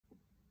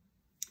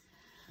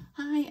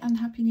Hi and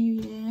Happy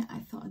New Year. I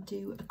thought I'd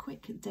do a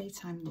quick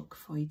daytime look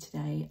for you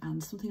today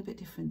and something a bit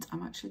different.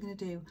 I'm actually going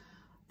to do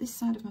this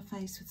side of my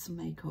face with some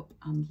makeup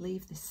and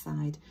leave this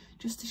side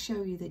just to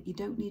show you that you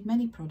don't need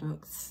many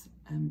products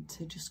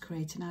to just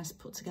create a nice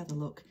put together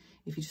look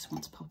if you just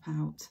want to pop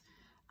out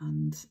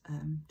and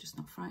just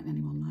not frighten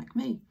anyone like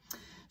me.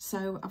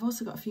 So I've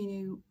also got a few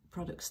new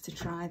products to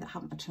try that I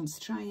haven't had a chance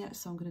to try yet,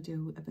 so I'm going to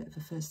do a bit of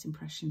a first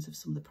impressions of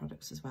some of the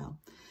products as well.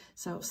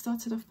 So I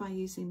started off by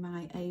using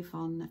my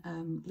Avon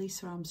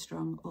Lisa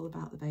Armstrong All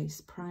About the Base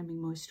Priming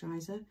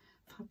Moisturiser.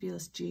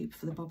 Fabulous dupe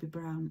for the Bobbi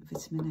Brown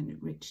vitamin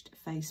enriched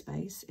face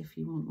base if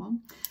you want one.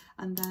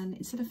 And then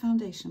instead of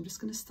foundation, I'm just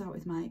going to start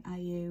with my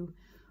IU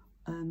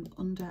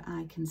Under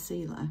Eye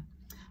Concealer,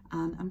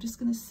 and I'm just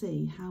going to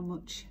see how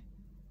much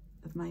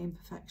of my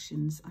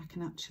imperfections I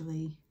can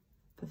actually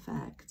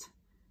perfect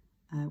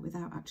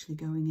without actually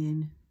going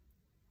in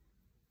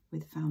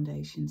with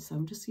foundation. So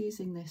I'm just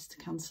using this to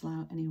cancel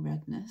out any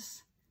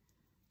redness.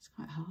 It's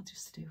quite hard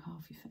just to do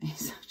half your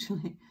face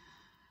actually.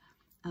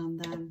 And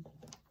then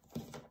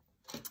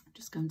I'm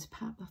just going to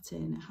pat that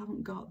in. I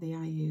haven't got the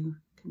IU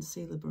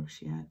concealer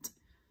brush yet,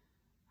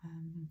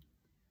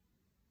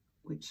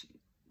 which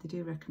they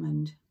do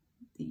recommend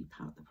that you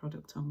pat the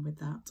product on with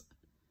that.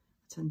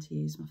 I tend to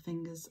use my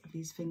fingers. I've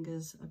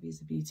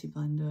used a beauty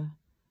blender.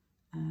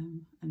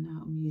 And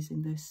now I'm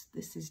using this.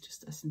 This is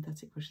just a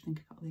synthetic brush. I think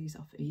I got these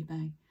off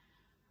eBay.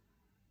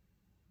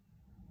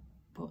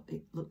 But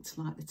it looked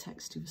like the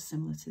texture was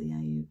similar to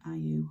the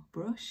IU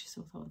brush,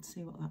 so I thought I'd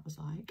see what that was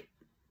like.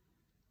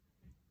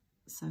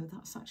 So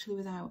that's actually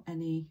without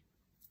any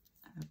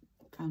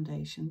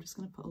foundation. I'm just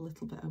going to put a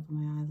little bit over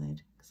my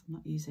eyelid because I'm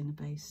not using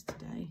a base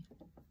today.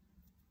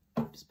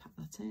 Just pat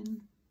that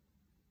in.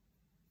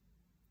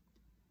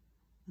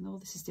 And all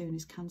this is doing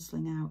is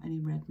cancelling out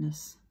any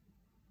redness.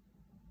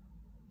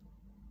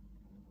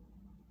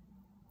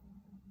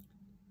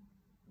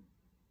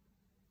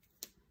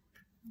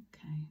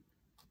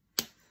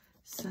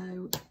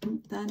 So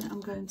then I'm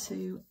going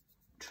to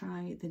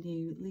try the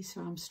new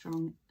Lisa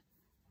Armstrong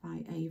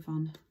by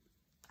Avon.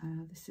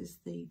 This is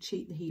the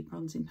Cheat the Heat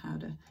Bronzing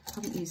Powder. I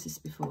haven't used this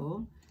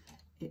before.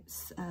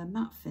 It's a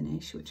matte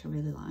finish, which I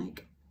really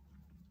like.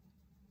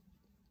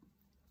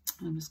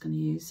 And I'm just going to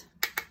use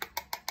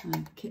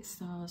Kit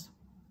Stars.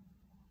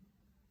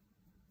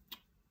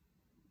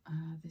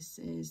 This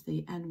is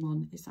the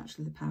N1. It's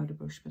actually the powder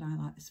brush, but I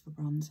like this for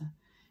bronzer.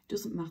 It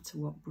doesn't matter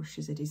what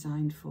brushes are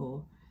designed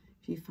for.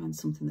 If you find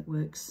something that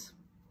works,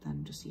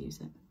 then just use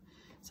it.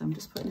 So I'm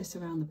just putting this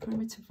around the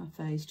perimeter of my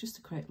face just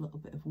to create a little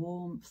bit of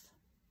warmth.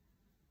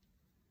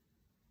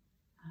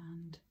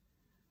 And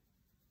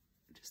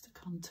just a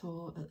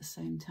contour at the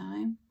same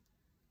time.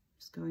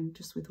 Just going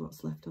just with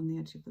what's left on the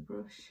edge of the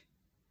brush.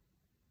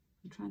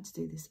 I'm trying to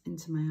do this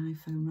into my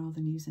iPhone rather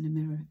than using a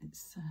mirror.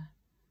 It's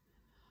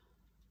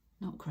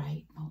not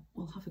great, but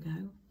we'll have a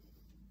go.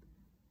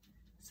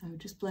 So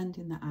just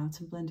blending that out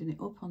and blending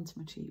it up onto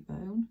my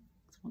cheekbone.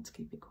 I want to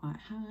keep it quite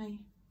high.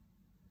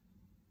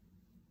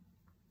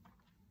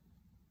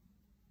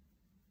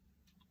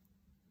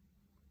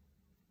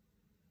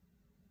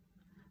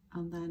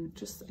 And then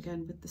just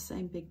again with the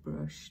same big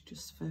brush,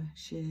 just for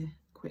sheer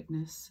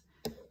quickness,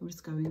 I'm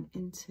just going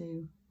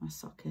into my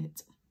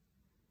socket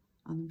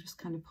and I'm just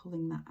kind of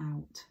pulling that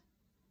out.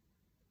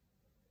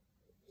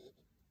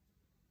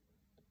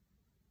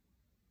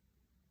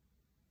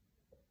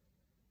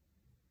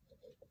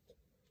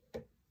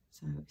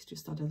 So it's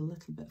just added a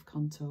little bit of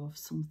contour of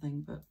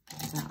something, but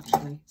without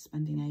actually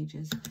spending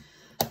ages.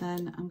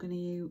 Then I'm going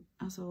to,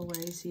 as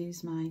always,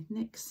 use my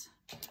NYX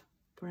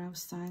Brow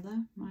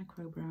Styler,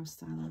 Micro Brow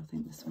Styler, I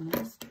think this one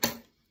is,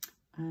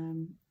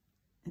 in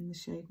the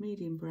shade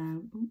Medium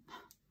Brown. Ooh, I'm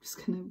just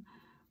going to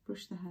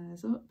brush the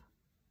hairs up.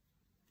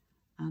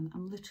 And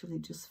I'm literally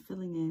just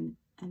filling in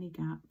any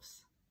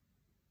gaps,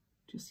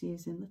 just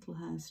using little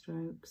hair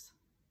strokes.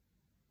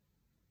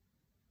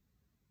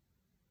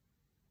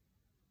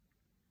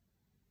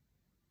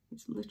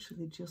 It's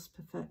literally just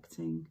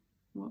perfecting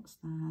what's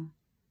there.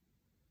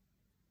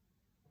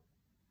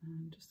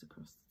 And just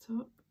across the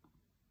top.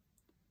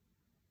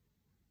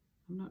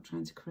 I'm not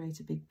trying to create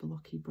a big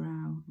blocky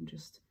brow. I'm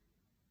just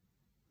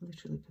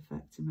literally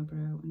perfecting my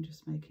brow and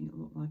just making it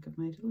look like I've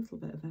made a little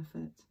bit of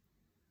effort.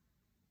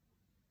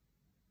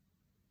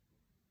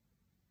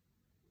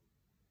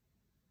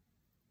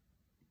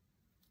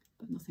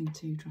 But nothing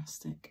too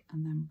drastic.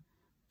 And then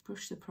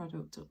brush the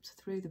product up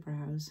through the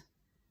brows,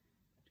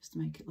 just to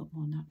make it look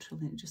more natural,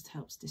 and it just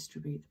helps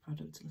distribute the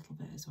product a little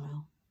bit as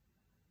well.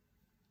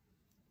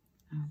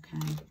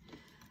 Okay,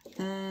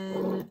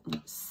 then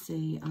let's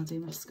see, I'll do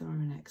mascara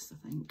next,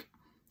 I think.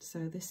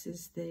 So this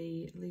is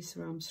the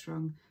Lisa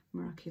Armstrong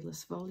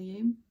Miraculous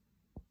Volume.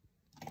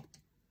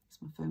 So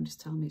my phone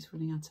just telling me it's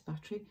running out of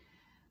battery.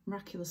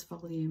 Miraculous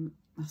Volume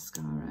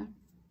Mascara.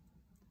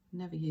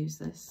 Never use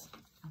this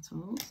at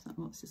all, so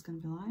what's this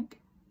going to be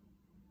like?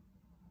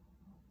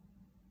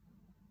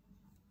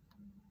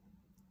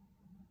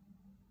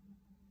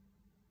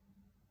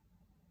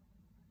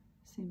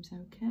 Seems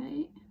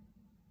okay.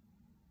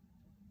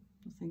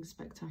 nothing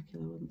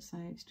spectacular, I wouldn't say.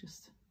 It's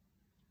just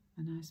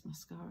a nice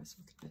mascara. It's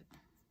a little bit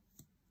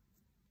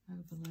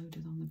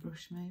overloaded on the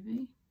brush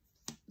maybe.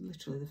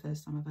 Literally the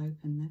first time I've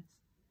opened this.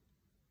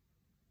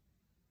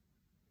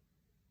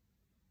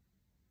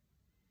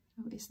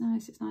 Oh, it's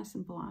nice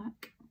and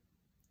black.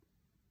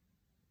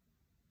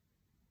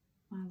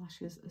 My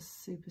lashes are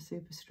super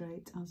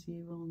straight, as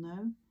you all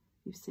know.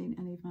 If you've seen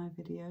any of my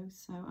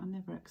videos, so I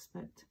never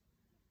expect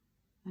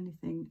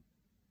anything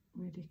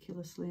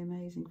ridiculously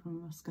amazing from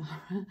a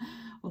mascara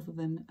other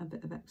than a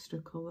bit of extra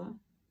colour.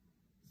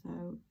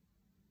 So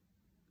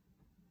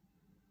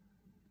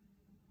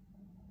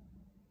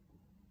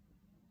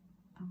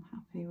I'm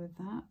happy with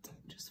that,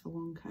 just for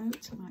one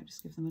coat. I might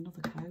just give them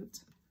another coat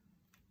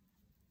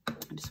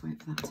and just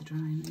wait for that to dry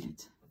a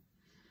minute.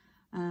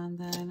 And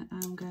then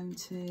I'm going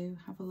to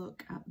have a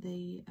look at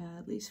the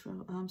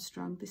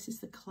Armstrong. This is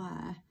the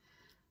Clare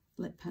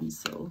lip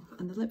pencil,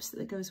 and the lipstick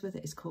that goes with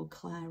it is called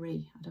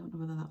Clarey. I don't know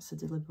whether that's a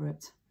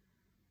deliberate,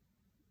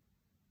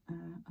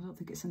 I don't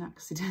think it's an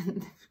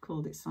accident. They've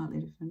called it slightly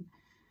different.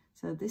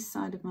 So this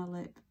side of my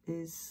lip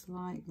is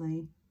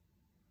slightly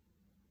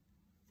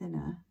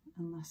thinner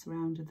and less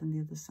rounded than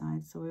the other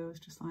side, so I always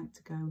just like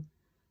to go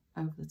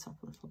over the top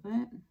a little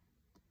bit,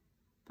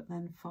 but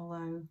then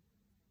follow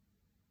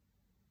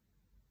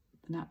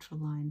the natural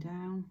line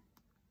down,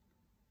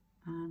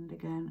 and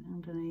again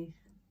underneath,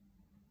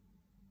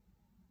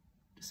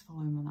 just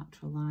following my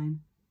natural line.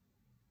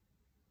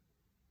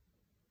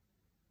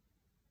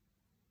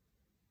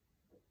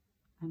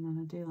 And then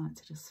I do like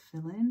to just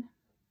fill in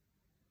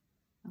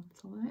a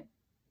little bit.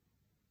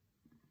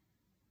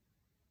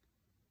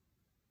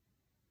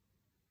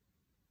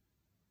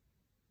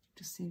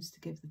 Just seems to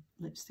give the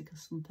lipstick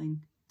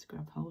something to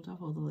grab hold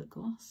of, or the lip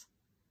gloss.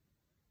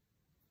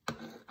 And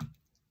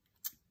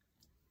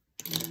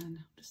then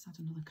I'll just add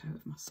another coat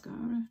of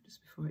mascara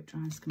just before it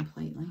dries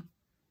completely.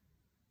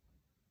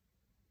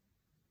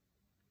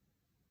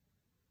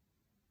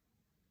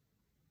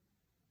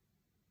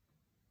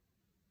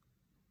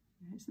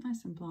 Yeah, it's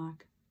nice and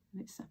black,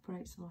 and it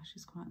separates the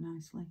lashes quite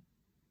nicely.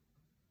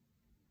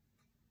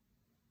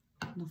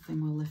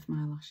 Nothing will lift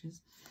my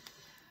lashes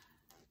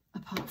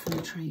apart from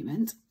the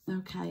treatment.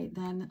 Okay,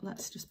 then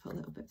let's just put a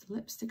little bit of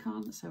lipstick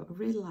on. So I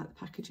really like the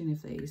packaging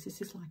of these.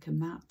 This is like a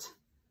matte.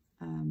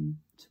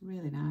 It's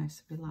really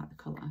nice. I really like the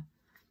colour.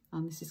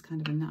 And this is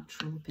kind of a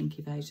natural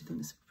pinky beige. I think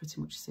this will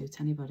pretty much suit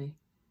anybody.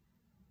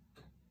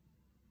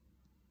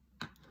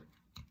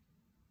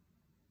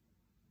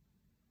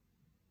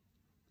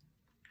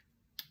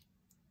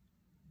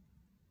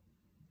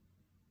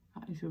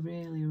 That is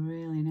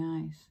really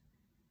nice.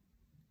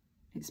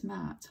 It's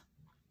matte,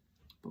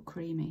 but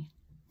creamy.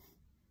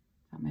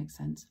 If that makes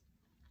sense.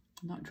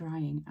 Not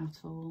drying at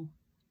all.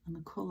 And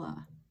the colour,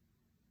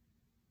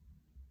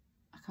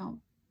 I can't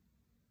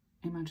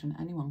imagine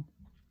anyone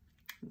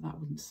that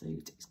wouldn't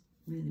suit. It's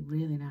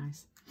really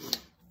nice.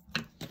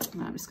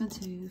 Right, I'm just going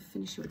to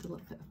finish it with a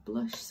little bit of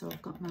blush. So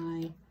I've got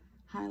my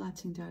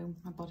highlighting dough,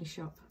 my Body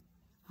Shop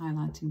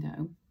highlighting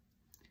dough,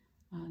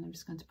 and I'm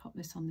just going to pop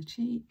this on the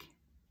cheek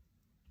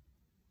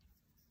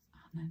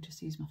and then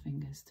just use my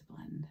fingers to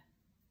blend,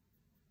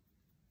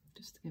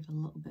 just to give a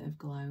little bit of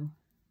glow,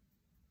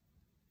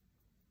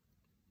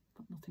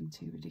 but nothing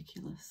too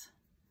ridiculous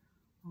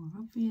or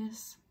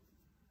obvious.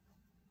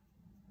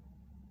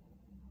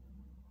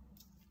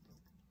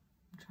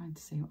 I'm trying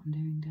to see what I'm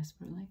doing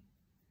desperately.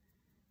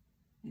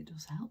 It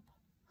does help.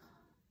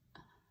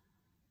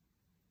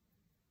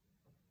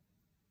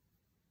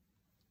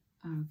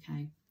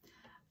 Okay,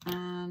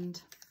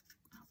 and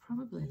I'll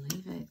probably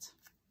leave it.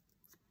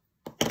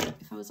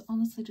 If I was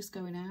honestly just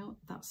going out,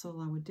 that's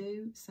all I would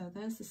do. So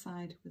there's the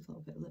side with a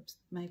little bit of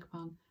makeup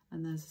on,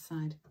 and there's the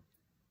side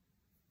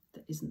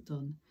that isn't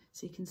done.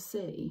 So you can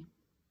see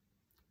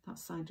that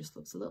side just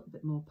looks a little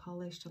bit more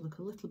polished. I look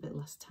a little bit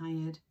less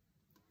tired.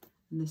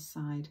 And this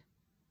side,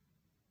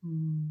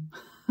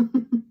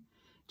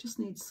 just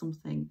needs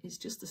something. It's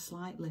just a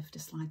slight lift, a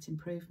slight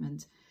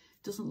improvement.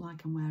 It doesn't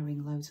like I'm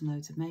wearing loads and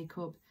loads of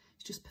makeup.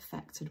 It's just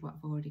perfected what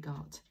I've already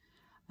got.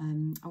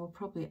 I will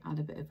probably add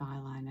a bit of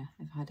eyeliner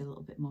if I had a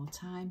little bit more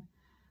time,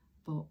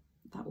 but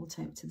that will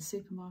take me to the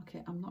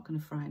supermarket. I'm not going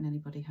to frighten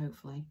anybody,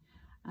 hopefully.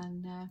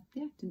 And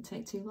yeah, it didn't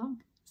take too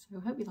long. So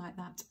I hope you like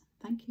that.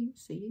 Thank you.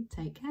 See you.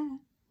 Take care.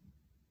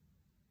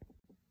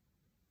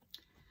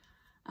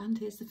 And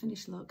here's the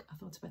finished look. I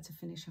thought I'd better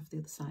finish off the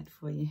other side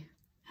for you.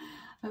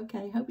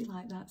 Okay, hope you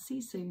like that. See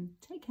you soon.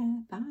 Take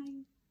care.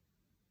 Bye.